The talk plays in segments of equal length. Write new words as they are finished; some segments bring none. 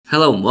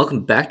Hello and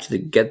welcome back to the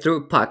Get Through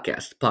It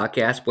podcast, the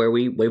podcast where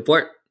we wait for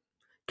it,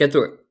 get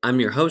through it.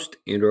 I'm your host,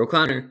 Andrew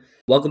O'Connor.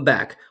 Welcome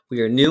back.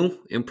 We are new,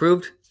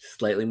 improved,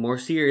 slightly more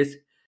serious,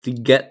 the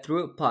Get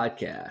Through It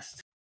podcast.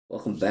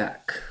 Welcome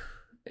back.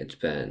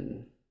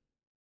 Right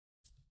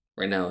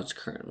now it's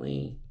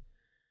currently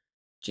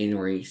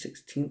January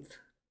 16th,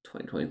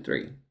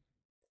 2023.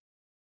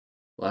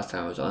 Last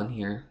time I was on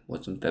here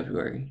was in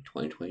February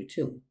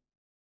 2022.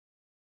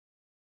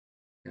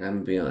 And I'm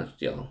going to be honest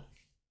with y'all,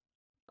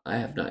 I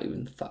have not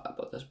even thought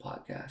about this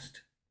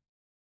podcast.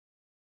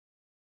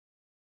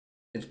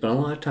 It's been a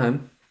lot of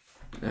time,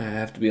 I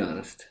have to be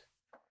honest.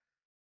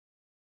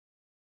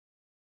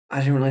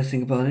 I didn't really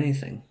think about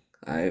anything.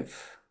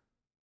 I've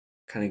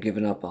kind of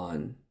given up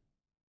on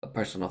a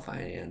personal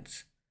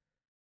finance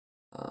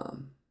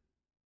um,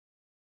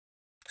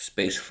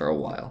 space for a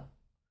while.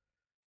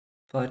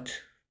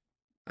 But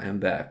I am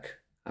back.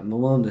 I'm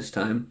alone this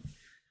time.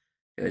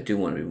 I do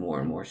want to be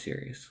more and more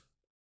serious.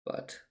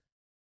 But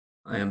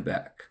I am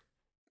back.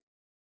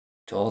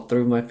 To all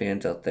three of my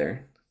fans out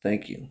there,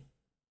 thank you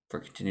for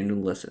continuing to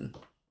listen.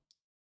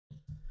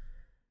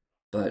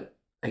 But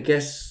I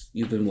guess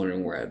you've been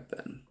wondering where I've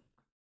been.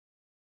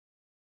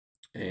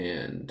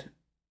 And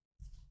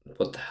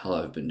what the hell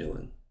I've been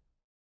doing.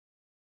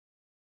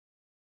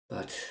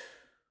 But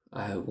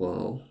I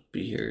will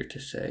be here to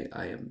say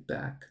I am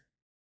back.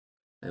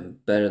 I'm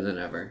better than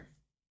ever,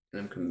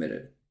 and I'm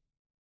committed.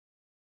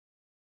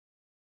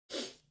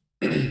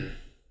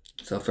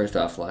 So first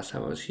off, last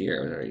time I was here,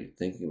 I was already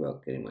thinking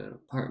about getting my own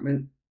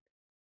apartment.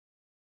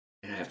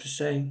 And I have to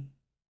say,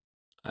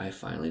 I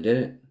finally did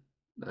it.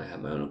 I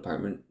have my own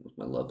apartment with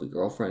my lovely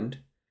girlfriend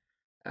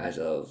as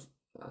of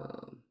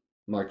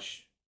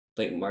March,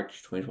 late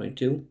March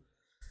 2022,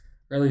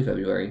 early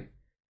February.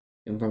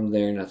 And from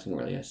there, nothing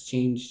really has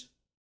changed.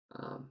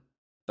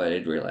 But I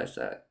did realize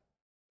that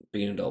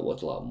being an adult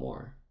was a lot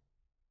more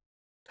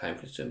time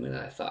consuming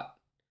than I thought.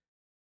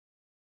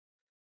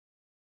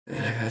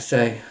 And I gotta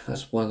say,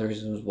 that's one of the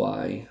reasons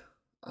why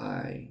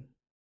I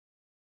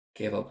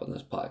gave up on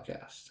this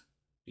podcast,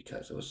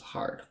 because it was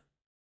hard.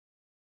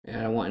 And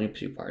I don't want any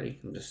pity party.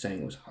 I'm just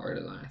saying it was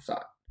harder than I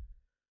thought.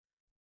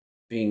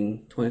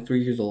 Being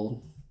 23 years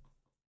old,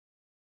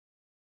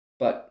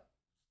 but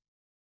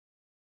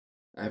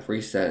I've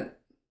reset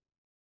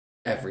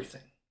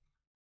everything.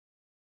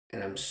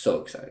 And I'm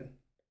so excited.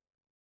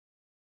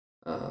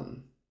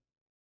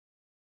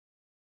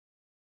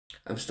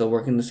 I'm still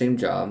working the same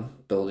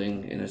job,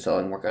 building and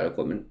selling workout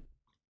equipment.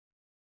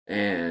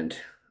 And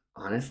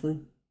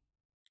honestly,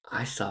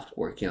 I stopped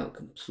working out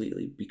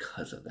completely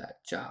because of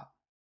that job.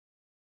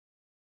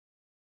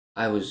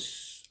 I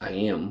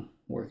am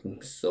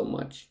working so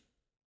much,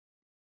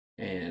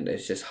 and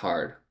it's just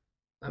hard.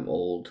 I'm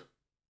old.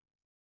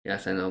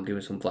 Yes, I know, give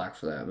me some flack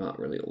for that. I'm not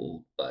really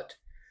old, but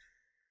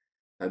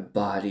my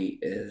body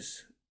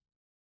is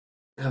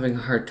having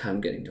a hard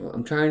time getting to it.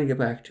 I'm trying to get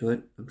back to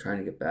it. I'm trying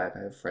to get back.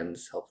 I have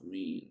friends helping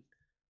me.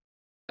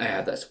 I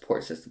have that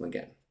support system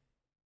again.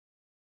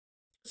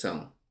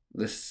 So,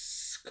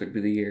 this could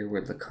be the year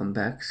where the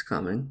comeback's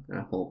coming.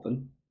 I'm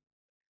hoping.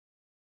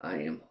 I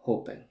am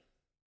hoping.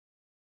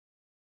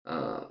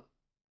 Uh,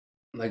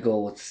 my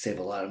goal was to save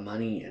a lot of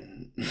money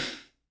in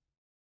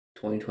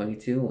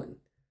 2022, and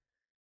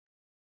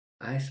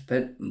I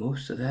spent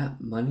most of that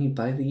money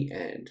by the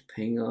end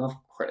paying off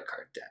credit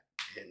card debt.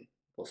 And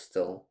we'll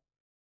still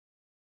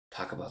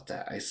talk about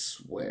that, I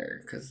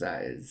swear, because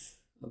that is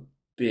a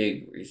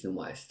big reason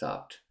why I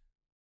stopped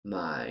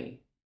my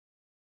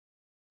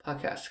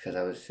podcast, because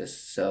I was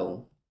just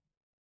so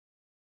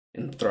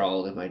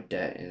enthralled in my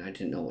debt and I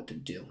didn't know what to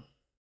do.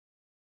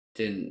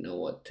 Didn't know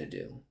what to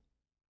do.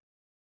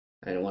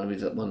 I didn't want to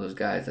be one of those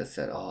guys that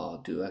said,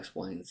 oh, do X,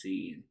 Y, and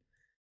Z, and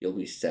you'll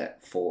be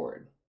set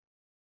forward.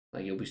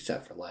 Like, you'll be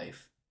set for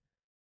life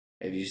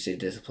if you stay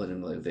disciplined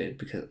and motivated,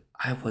 because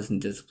I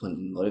wasn't disciplined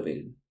and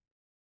motivated.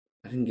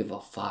 I didn't give a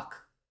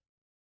fuck.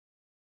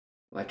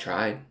 I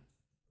tried,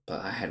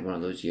 but I had one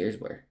of those years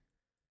where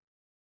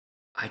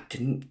I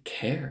didn't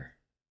care.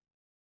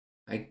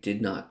 I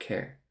did not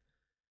care.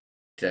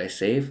 Did I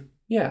save?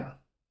 Yeah,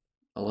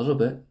 a little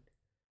bit.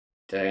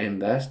 Did I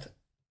invest?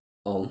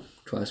 Oh,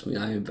 trust me,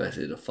 I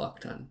invested a fuck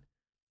ton.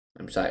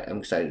 I'm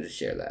excited to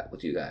share that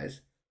with you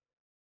guys.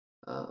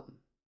 Um,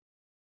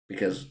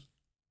 because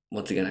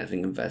once again, I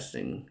think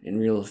investing in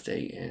real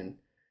estate and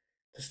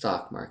the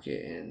stock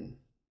market and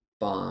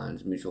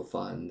bonds, mutual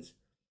funds,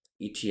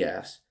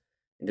 ETFs,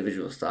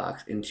 individual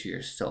stocks into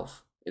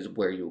yourself is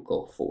where you'll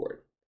go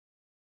forward.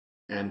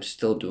 And I'm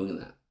still doing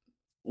that.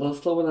 A little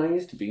slower than I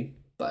used to be,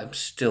 but I'm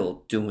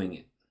still doing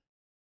it.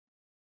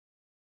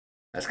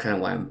 That's kind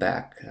of why I'm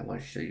back. I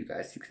want to show you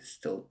guys you can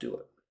still do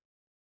it.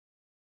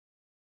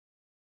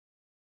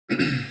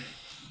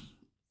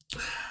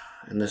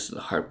 And this is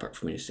the hard part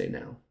for me to say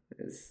now,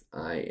 is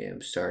I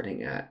am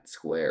starting at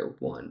square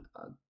one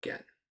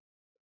again.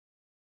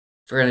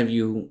 For any of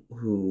you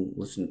who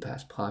listen to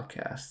past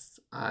podcasts,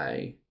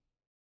 I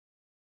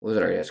was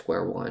already at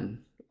square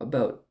one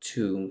about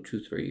 3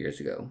 years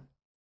ago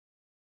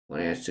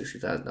when I had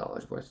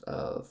 $60,000 worth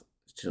of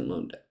student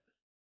loan debt.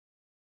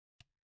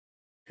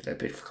 because I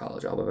paid for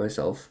college all by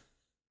myself.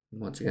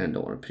 Once again, I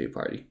don't want a pity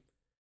party.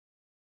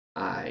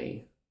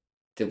 I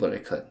did what I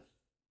could.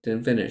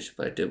 Didn't finish,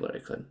 but I did what I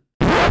could.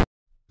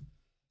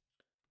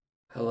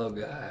 Hello,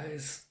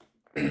 guys.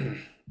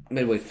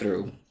 Midway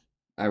through,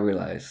 I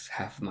realized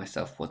half of my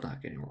stuff was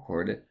not getting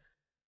recorded.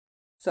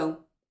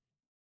 So,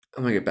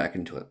 I'm gonna get back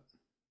into it.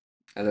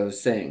 As I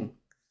was saying,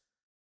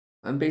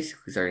 I'm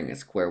basically starting at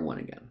square one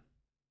again.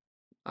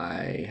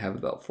 I have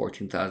about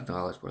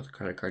 $14,000 worth of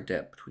credit card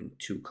debt between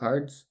two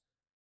cards.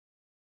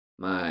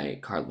 My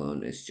card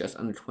loan is just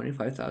under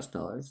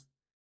 $25,000,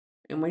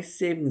 and my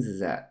savings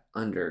is at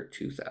under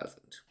 $2,000.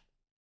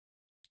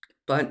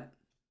 But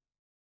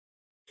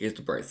here's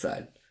the bright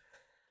side.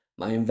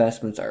 My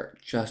investments are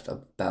just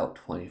about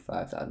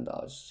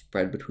 $25,000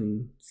 spread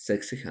between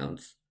 6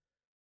 accounts.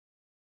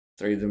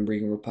 3 of them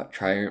being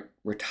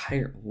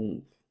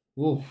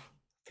ooh,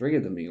 3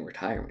 of them being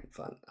retirement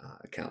fund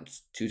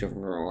accounts, 2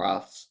 different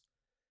Roths,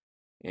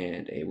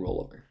 and a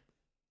rollover.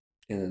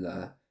 And then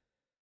I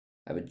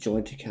have a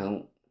joint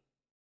account,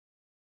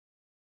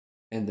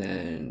 and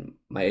then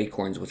my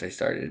Acorns, which I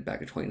started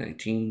back in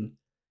 2019,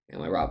 and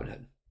my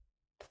Robinhood.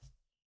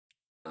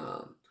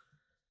 Um,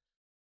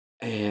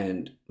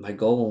 and my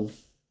goal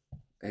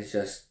is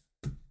just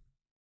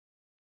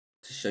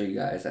to show you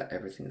guys that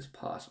everything is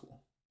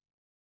possible.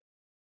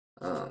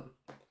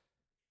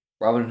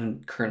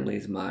 Robinhood currently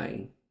is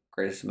my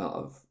greatest amount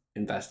of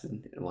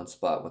invested in one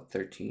spot with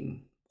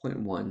 13.1,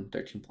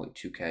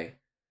 13.2K.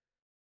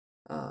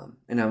 And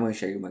I'm going to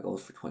show you my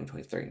goals for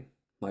 2023.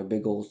 My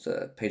big goal is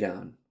to pay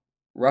down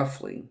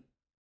roughly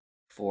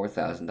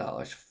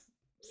 $4,000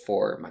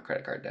 for my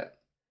credit card debt.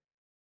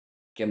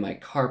 Get my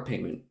car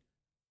payment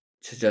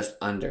to just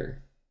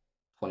under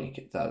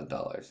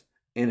 $20,000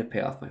 and to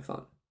pay off my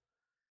phone.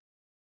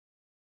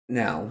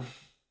 Now,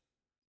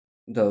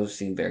 those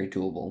seem very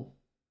doable.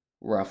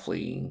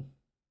 Roughly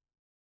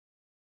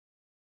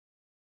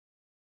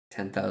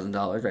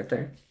 $10,000 right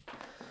there.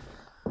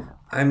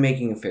 I'm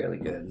making a fairly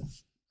good,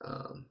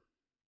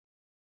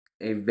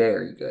 a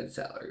very good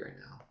salary right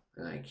now,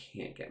 and I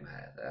can't get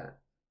mad at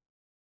that.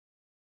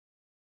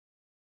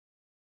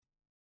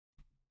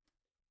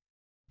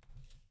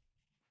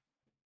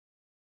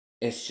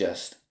 It's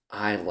just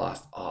I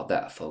lost all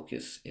that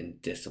focus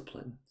and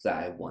discipline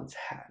that I once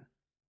had.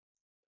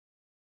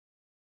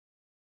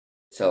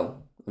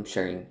 So I'm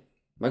sharing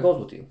my goals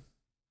with you.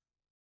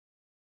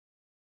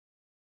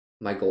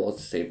 My goal is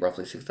to save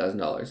roughly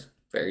 $6,000.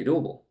 Very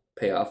doable.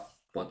 Pay off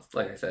once,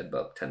 like I said,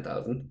 about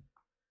 10,000.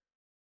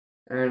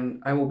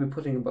 And I will be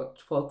putting about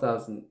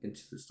 12,000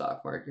 into the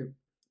stock market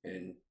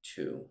and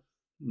to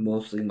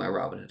mostly my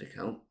Robinhood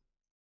account,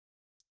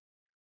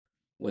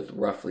 with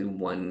roughly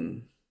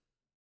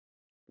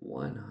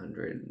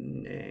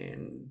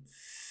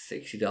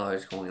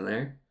 $160 going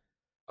there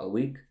a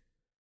week.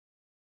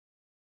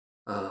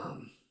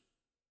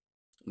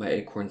 My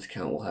Acorns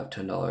account will have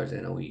 $10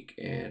 in a week,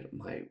 and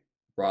my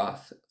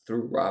Roth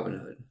through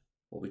Robinhood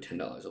will be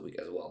 $10 a week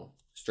as well,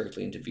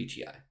 strictly into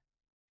VTI,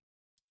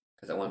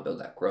 because I want to build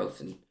that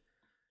growth and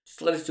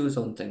just let us do its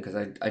own thing, because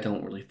I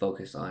don't really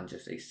focus on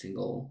just a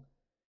single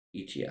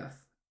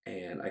ETF,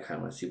 and I kind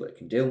of want to see what it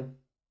can do.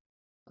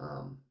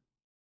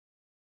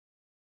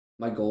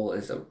 My goal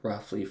is a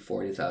roughly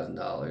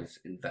 $40,000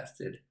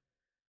 invested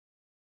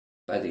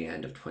by the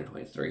end of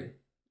 2023.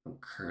 I'm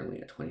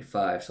currently at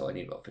 25, so I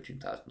need about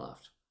 15,000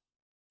 left.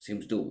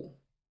 Seems doable.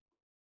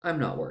 I'm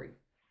not worried.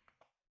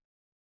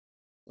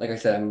 Like I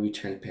said, I'm gonna be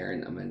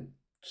transparent. I'm gonna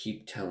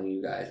keep telling you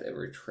guys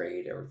every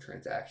trade, every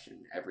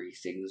transaction, every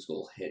savings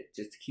goal hit,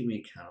 just to keep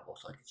me accountable,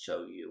 so I can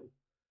show you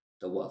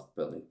the wealth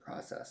building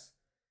process.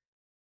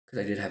 Because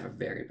I did have a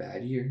very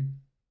bad year,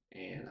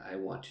 and I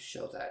want to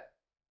show that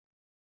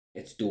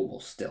it's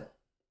doable still.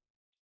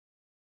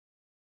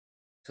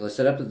 So the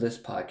setup of this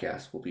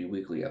podcast will be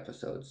weekly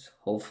episodes,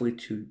 hopefully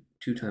two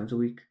times a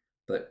week,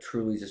 but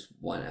truly just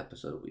one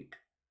episode a week.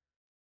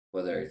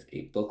 Whether it's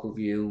a book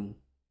review,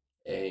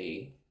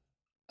 a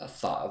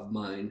thought of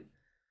mine,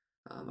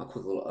 a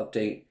quick little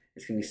update,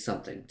 it's gonna be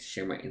something to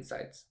share my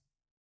insights.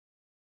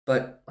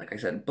 But like I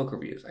said, book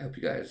reviews. I hope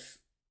you guys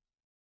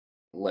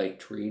like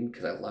to read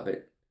because I love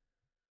it.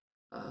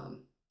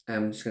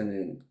 I'm just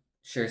gonna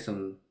share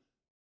some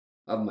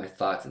of my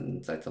thoughts and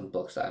insights on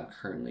books that I'm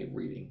currently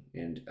reading,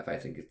 and if I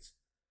think it's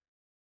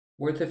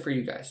worth it for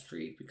you guys to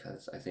read,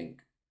 because I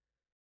think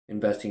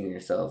investing in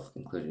yourself,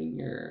 including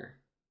your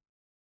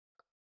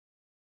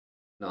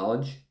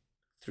knowledge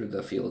through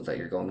the fields that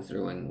you're going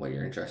through and what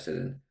you're interested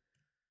in,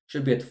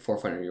 should be at the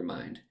forefront of your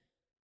mind,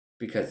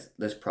 because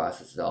this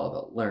process is all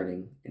about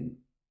learning and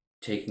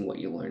taking what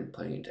you learn and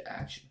putting into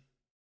action.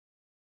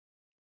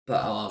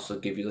 But I'll also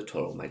give you the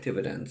total of my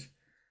dividends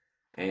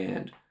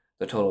and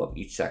the total of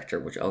each sector,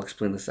 which I'll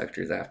explain the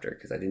sectors after,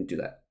 because I didn't do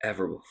that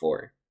ever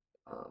before.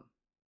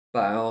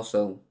 But I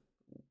also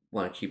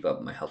want to keep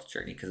up my health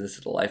journey, because this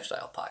is a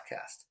lifestyle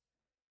podcast.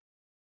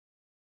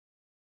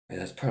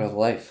 And that's part of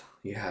life.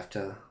 You have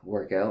to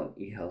work out,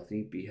 eat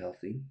healthy, be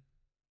healthy.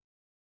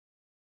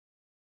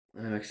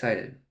 And I'm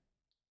excited.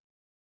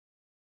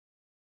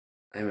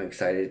 I'm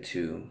excited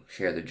to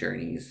share the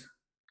journeys,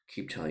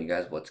 keep telling you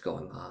guys what's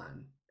going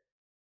on,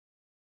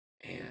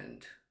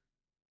 and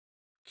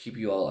keep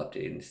you all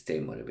updated and stay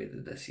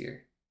motivated this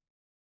year.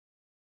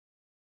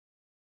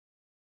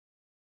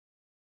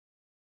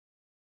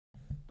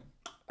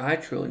 I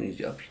truly need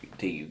to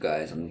update you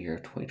guys on the year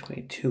of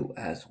 2022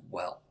 as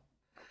well.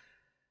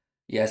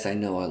 Yes, I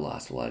know I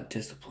lost a lot of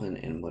discipline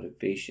and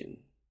motivation,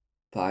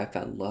 but I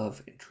found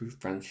love and true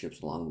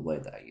friendships along the way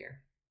that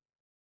year.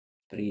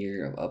 It's been a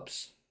year of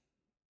ups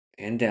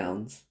and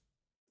downs,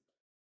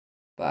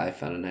 but I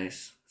found a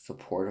nice,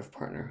 supportive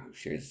partner who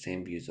shares the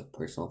same views of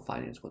personal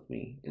finance with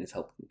me and is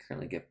helping me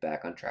currently get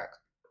back on track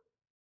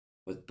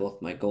with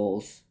both my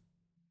goals,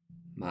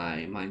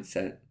 my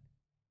mindset,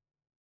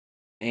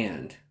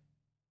 and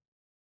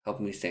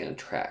helping me stay on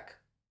track.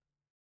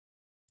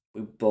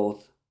 We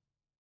both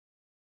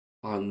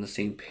are on the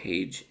same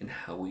page in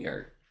how we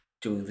are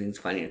doing things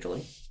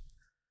financially.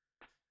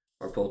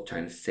 We're both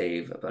trying to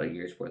save about a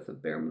year's worth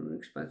of bare minimum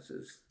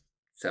expenses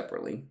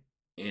separately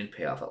and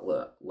pay off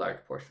a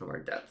large portion of our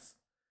debts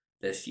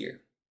this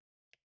year.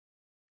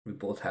 We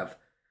both have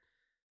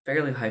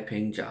fairly high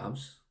paying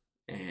jobs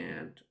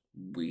and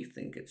we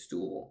think it's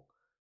doable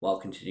while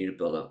continuing to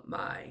build up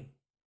my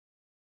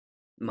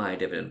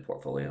dividend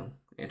portfolio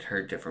and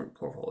her different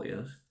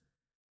portfolios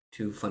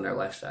to fund our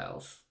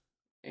lifestyles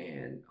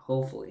and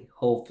hopefully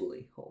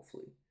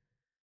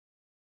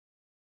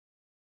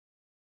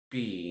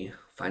be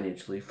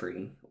financially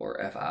free, or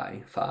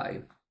FI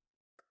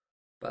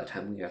by the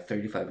time we are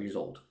 35 years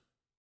old.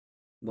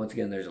 Once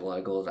again, there's a lot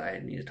of goals I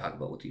need to talk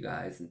about with you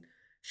guys and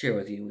share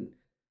with you and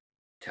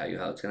tell you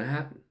how it's going to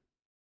happen.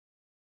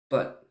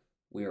 But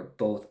we are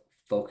both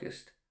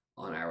focused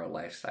on our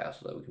lifestyle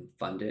so that we can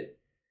fund it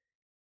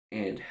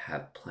and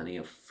have plenty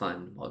of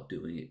fun while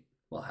doing it,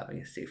 while having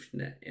a safety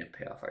net and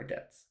pay off our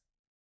debts.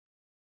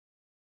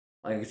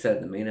 Like I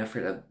said, the main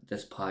effort of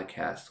this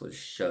podcast was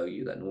show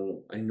you that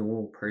a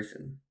normal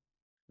person,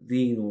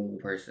 the normal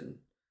person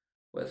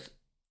with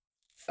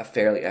a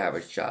fairly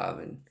average job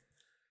and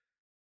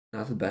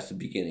not the best of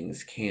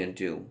beginnings, can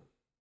do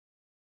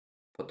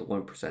what the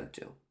 1%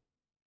 do,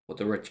 what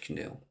the rich can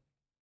do.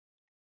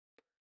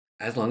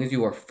 As long as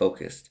you are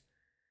focused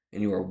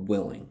and you are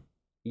willing,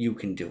 you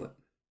can do it.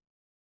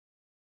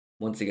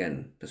 Once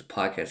again, this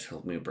podcast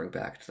helped me bring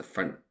back to the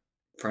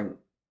front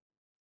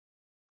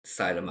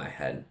side of my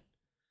head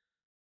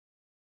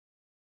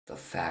the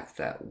fact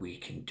that we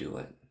can do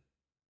it.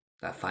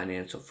 That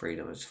financial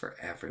freedom is for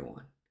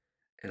everyone.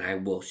 And I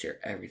will share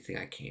everything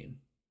I can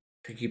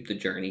to keep the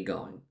journey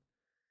going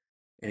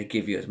and to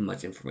give you as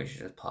much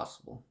information as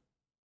possible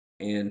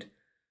and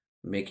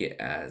make it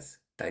as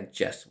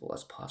digestible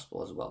as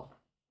possible as well.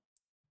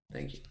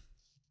 Thank you.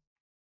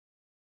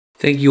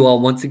 Thank you all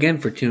once again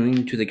for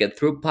tuning to the Get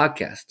Through It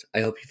podcast.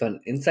 I hope you found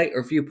an insight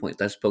or viewpoint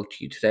that spoke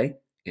to you today.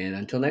 And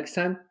until next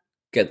time,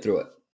 get through it.